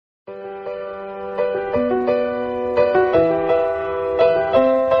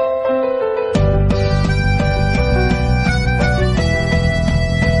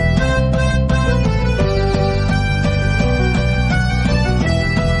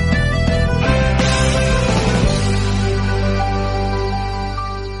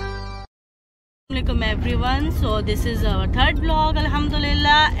everyone. So this is our third vlog,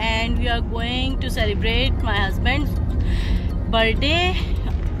 alhamdulillah, and we are going to celebrate my husband's birthday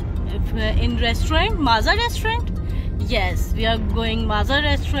in restaurant, Maza restaurant. Yes, we are going Maza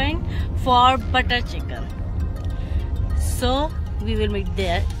restaurant for butter chicken. So we will meet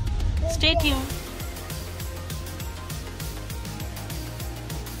there. Stay tuned.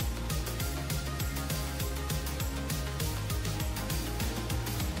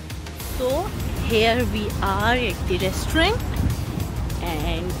 So here we are at the restaurant,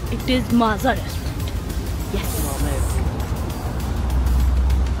 and it is Maza restaurant. Yes.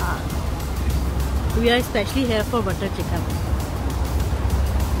 We are especially here for butter chicken.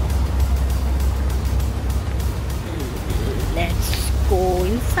 Let's go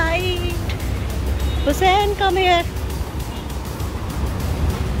inside. Hussain, come here.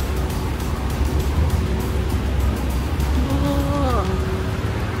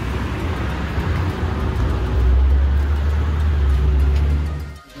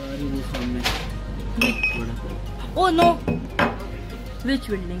 Oh no! Which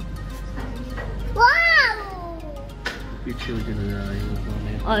building? Wow!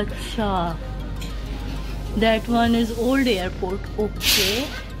 Acha. That one is old airport. Okay.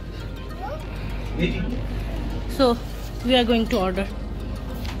 So we are going to order.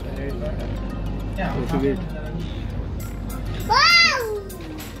 Wow!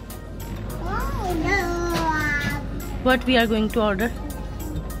 Oh no! What we are going to order?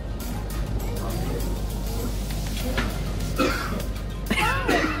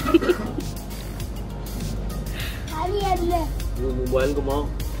 Mobile घुमाओ,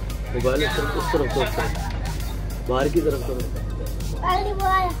 mobile उस तरफ बाहर की तरफ करो।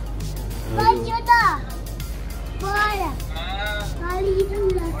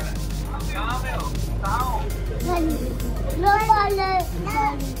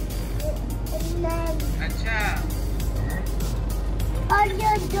 अच्छा